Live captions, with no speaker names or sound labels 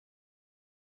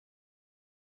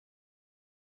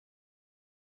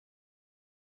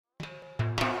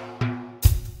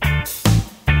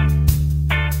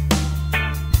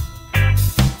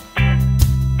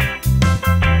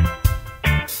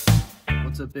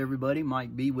up, everybody?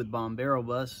 Mike B with Bombero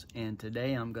Bus, and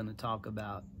today I'm going to talk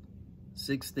about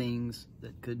 6 things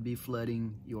that could be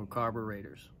flooding your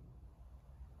carburetors.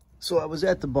 So I was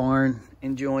at the barn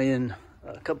enjoying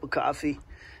a cup of coffee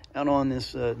out on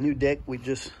this new deck we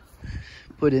just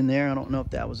put in there. I don't know if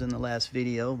that was in the last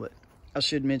video, but I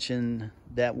should mention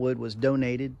that wood was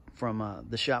donated from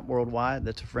the shop worldwide.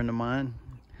 That's a friend of mine.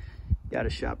 Got a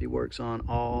shop, he works on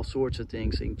all sorts of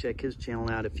things, so you can check his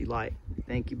channel out if you like.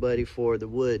 Thank you, buddy, for the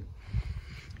wood.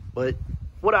 But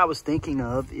what I was thinking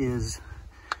of is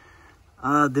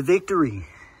the victory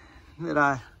that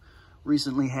I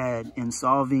recently had in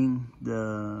solving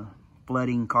the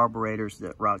flooding carburetors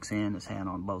that Roxanne has had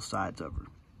on both sides of her.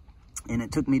 And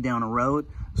it took me down a road.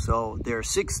 So there are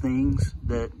 6 things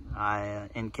that I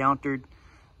encountered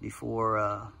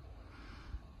before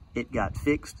it got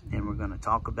fixed, and we're going to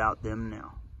talk about them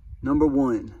now. Number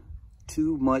 1,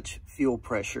 too much fuel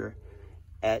pressure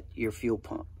at your fuel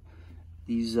pump.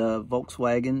 These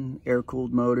Volkswagen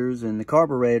air-cooled motors and the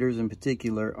carburetors in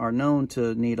particular are known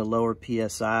to need a lower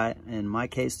PSI. In my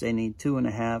case, they need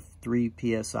 2.5, 3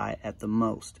 PSI at the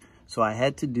most. So I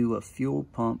had to do a fuel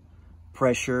pump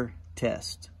pressure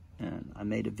test, and I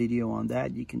made a video on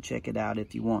that. You can check it out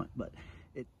if you want. But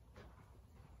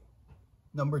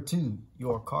Number 2,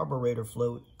 your carburetor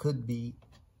float could be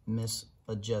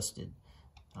misadjusted.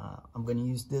 I'm going to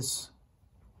use this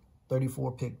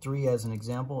 34 pick 3 as an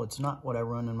example. It's not what I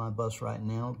run in my bus right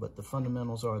now, but the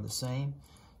fundamentals are the same,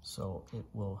 so it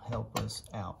will help us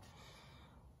out.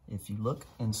 If you look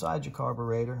inside your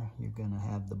carburetor, you're going to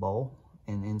have the bowl,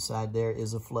 and inside there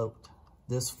is a float.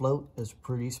 This float is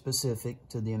pretty specific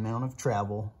to the amount of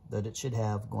travel that it should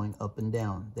have going up and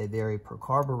down. They vary per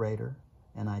carburetor,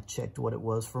 and I checked what it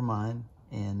was for mine,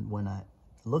 and when I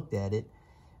looked at it,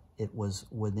 it was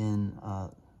within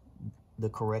the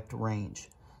correct range.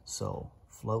 So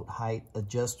float height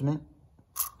adjustment,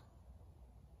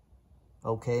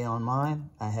 okay on mine.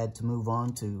 I had to move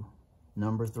on to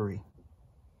number 3.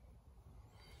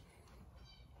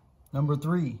 Number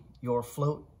 3, your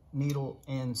float needle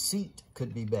and seat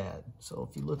could be bad. So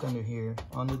if you look under here,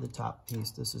 under the top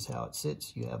piece, this is how it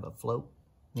sits. You have a float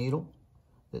needle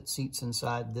that seats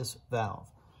inside this valve.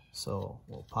 So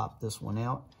we'll pop this one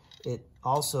out. It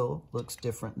also looks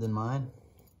different than mine.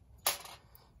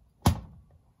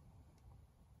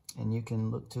 And you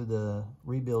can look to the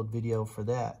rebuild video for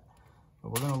that.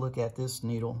 But we're going to look at this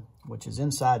needle, which is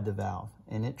inside the valve,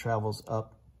 and it travels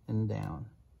up and down.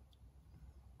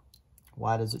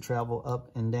 Why does it travel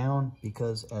up and down?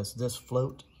 Because as this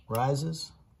float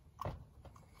rises,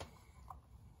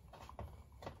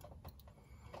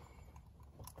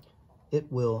 it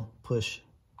will push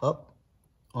up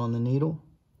on the needle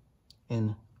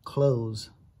and close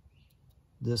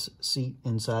this seat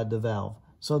inside the valve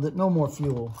so that no more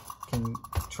fuel can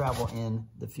travel in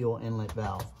the fuel inlet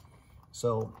valve.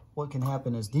 So what can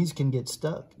happen is these can get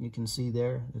stuck. You can see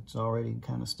there, it's already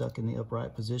kind of stuck in the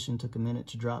upright position, took a minute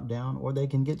to drop down, or they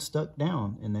can get stuck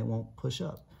down and they won't push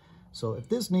up. So if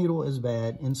this needle is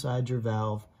bad inside your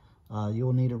valve,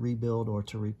 you'll need a rebuild or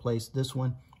to replace this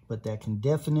one. But that can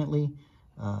definitely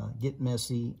get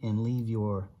messy and leave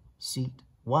your seat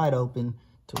wide open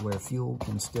to where fuel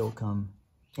can still come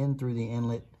in through the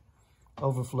inlet,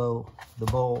 overflow the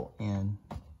bowl, and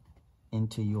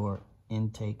into your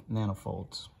intake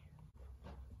manifolds.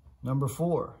 Number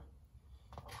 4,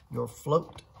 your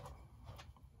float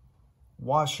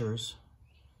washers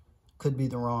could be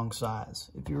the wrong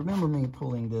size. If you remember me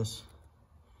pulling this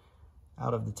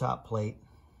out of the top plate,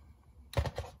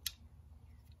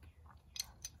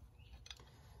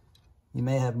 you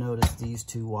may have noticed these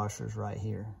 2 washers right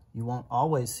here. You won't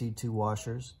always see 2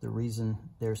 washers. The reason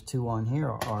there's 2 on here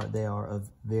are they are of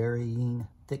varying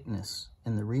thickness.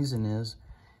 And the reason is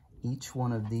each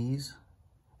one of these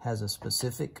has a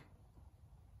specific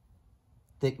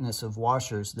thickness of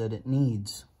washers that it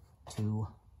needs to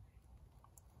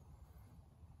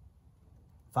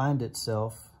find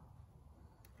itself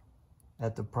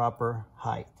at the proper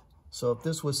height. So if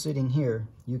this was sitting here,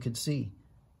 you could see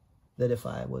that if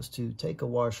I was to take a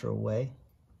washer away,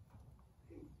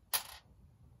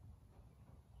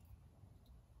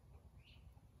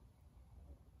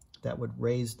 that would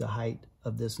raise the height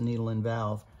of this needle and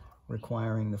valve,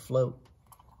 requiring the float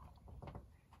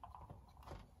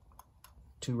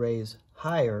to raise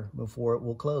higher before it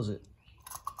will close it.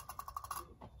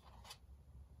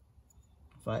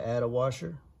 If I add a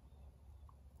washer,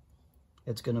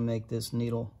 it's going to make this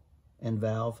needle and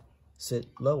valve sit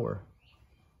lower,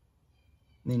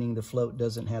 meaning the float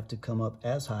doesn't have to come up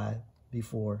as high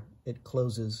before it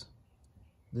closes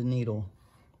the needle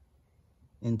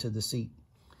into the seat.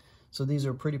 So these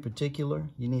are pretty particular.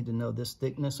 You need to know this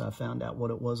thickness. I found out what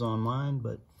it was on mine,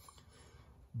 but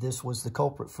this was the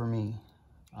culprit for me.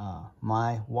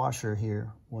 My washer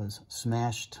here was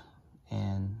smashed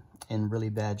and in really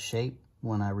bad shape.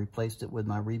 When I replaced it with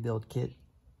my rebuild kit,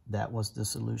 that was the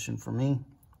solution for me.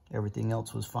 Everything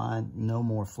else was fine. No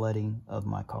more flooding of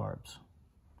my carbs.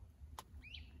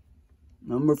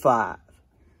 Number 5.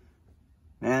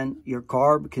 Man, your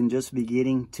carb can just be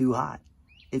getting too hot.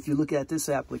 If you look at this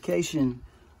application,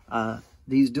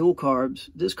 these dual carbs,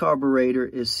 this carburetor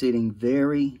is sitting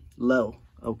very low,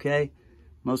 okay?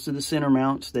 Most of the center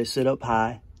mounts, they sit up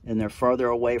high and they're farther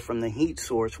away from the heat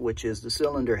source, which is the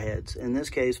cylinder heads. In this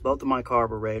case, both of my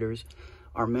carburetors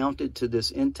are mounted to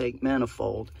this intake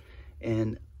manifold,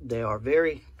 and they are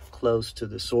very close to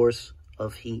the source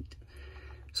of heat.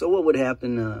 So what would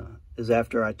happen is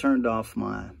after I turned off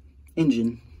my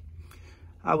engine,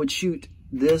 I would shoot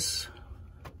this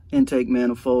intake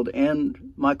manifold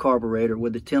and my carburetor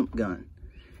with a temp gun.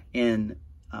 And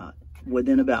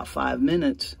within about 5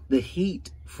 minutes, the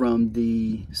heat from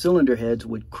the cylinder heads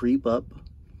would creep up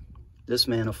this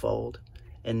manifold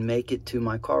and make it to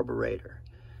my carburetor.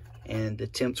 And the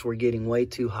temps were getting way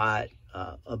too hot,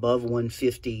 above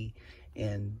 150,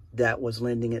 and that was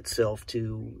lending itself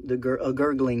to a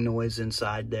gurgling noise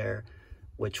inside there,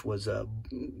 which was,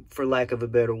 for lack of a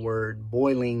better word,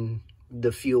 boiling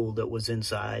the fuel that was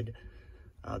inside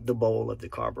the bowl of the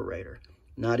carburetor.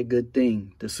 Not a good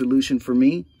thing. The solution for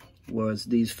me was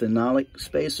these phenolic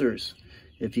spacers.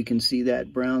 If you can see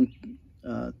that brown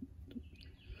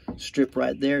strip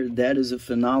right there, that is a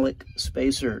phenolic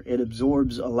spacer. It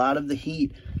absorbs a lot of the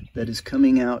heat that is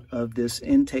coming out of this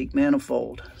intake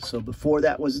manifold. So before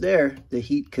that was there, the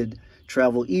heat could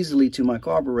travel easily to my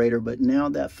carburetor, but now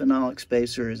that phenolic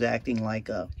spacer is acting like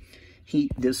a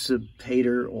heat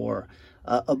dissipator or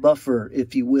a buffer,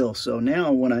 if you will. So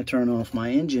now when I turn off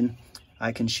my engine,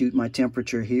 I can shoot my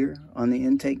temperature here on the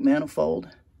intake manifold,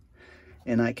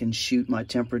 and I can shoot my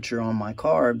temperature on my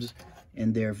carbs,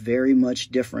 and they're very much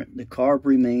different. The carb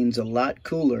remains a lot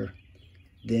cooler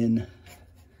than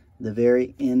the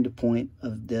very end point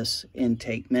of this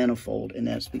intake manifold, and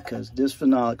that's because this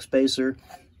phenolic spacer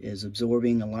is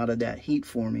absorbing a lot of that heat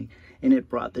for me, and it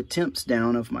brought the temps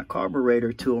down of my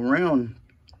carburetor to around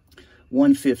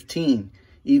 115,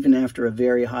 even after a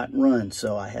very hot run.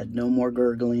 So I had no more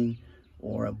gurgling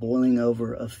or a boiling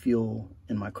over of fuel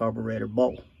in my carburetor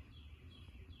bowl.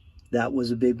 That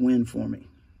was a big win for me.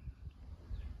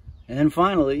 And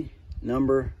finally,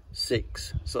 number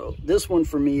 6. So this one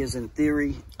for me is in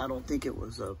theory. I don't think it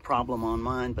was a problem on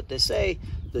mine, but they say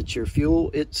that your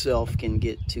fuel itself can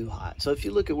get too hot. So if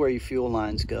you look at where your fuel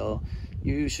lines go,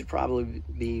 you should probably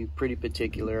be pretty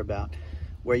particular about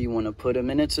where you want to put them.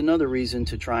 And it's another reason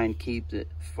to try and keep it,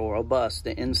 for a bus,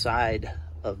 the inside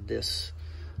of this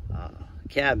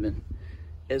cabin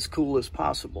as cool as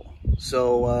possible.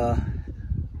 So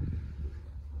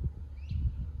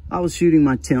I was shooting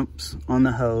my temps on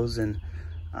the hose, and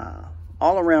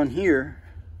all around here,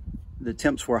 the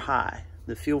temps were high.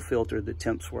 The fuel filter, the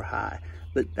temps were high.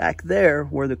 But back there,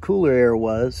 where the cooler air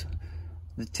was,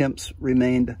 the temps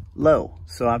remained low.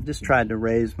 So I've just tried to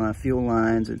raise my fuel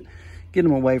lines and get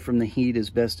them away from the heat as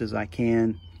best as I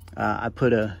can. I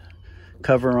put a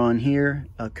cover on here,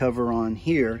 a cover on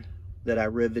here that I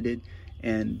riveted,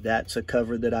 and that's a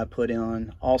cover that I put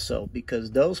on also,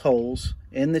 because those holes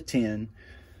in the tin,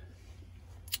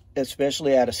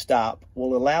 especially at a stop,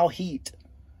 will allow heat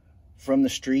from the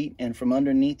street and from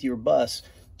underneath your bus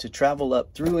to travel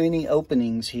up through any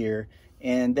openings here,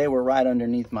 and they were right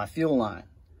underneath my fuel line.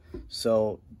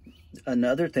 So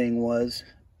another thing was,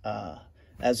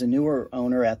 as a newer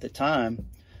owner at the time,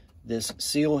 this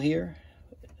seal here,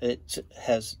 it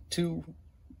has 2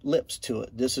 lips to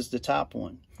it. This is the top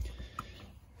one.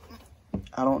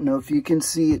 I don't know if you can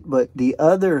see it, but the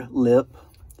other lip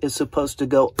is supposed to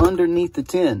go underneath the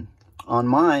tin. On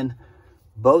mine,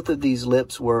 both of these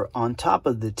lips were on top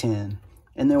of the tin,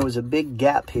 and there was a big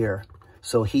gap here,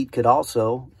 so heat could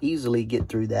also easily get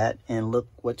through that. And look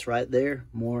what's right there,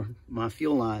 more my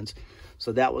fuel lines.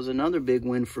 So that was another big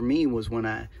win for me, was when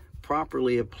I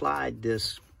properly applied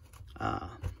this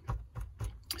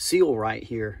seal right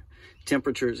here.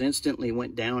 Temperatures instantly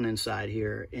went down inside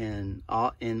here and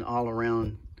all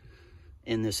around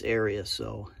in this area.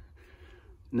 So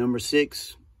number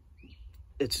 6,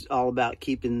 it's all about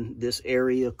keeping this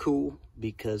area cool,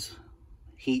 because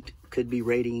heat could be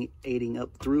radiating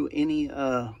up through any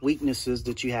weaknesses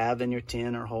that you have in your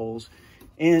tin or holes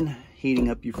and heating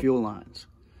up your fuel lines.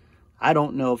 I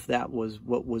don't know if that was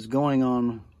what was going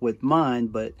on with mine,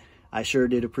 but I sure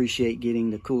did appreciate getting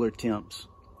the cooler temps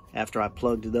after I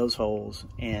plugged those holes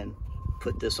and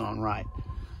put this on right.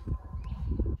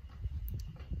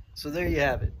 So there you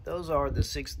have it. Those are the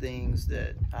 6 things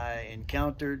that I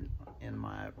encountered in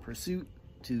my pursuit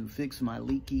to fix my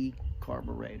leaky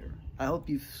carburetor. I hope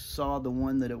you saw the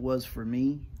one that it was for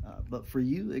me, but for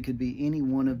you, it could be any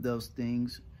one of those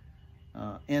things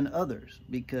and others,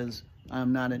 because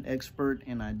I'm not an expert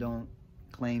and I don't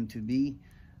claim to be,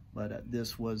 but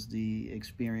this was the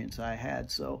experience I had.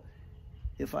 So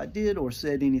if I did or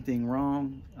said anything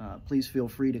wrong, please feel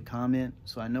free to comment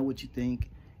so I know what you think.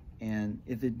 And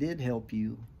if it did help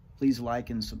you, please like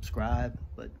and subscribe.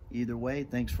 But either way,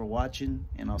 thanks for watching,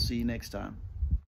 and I'll see you next time.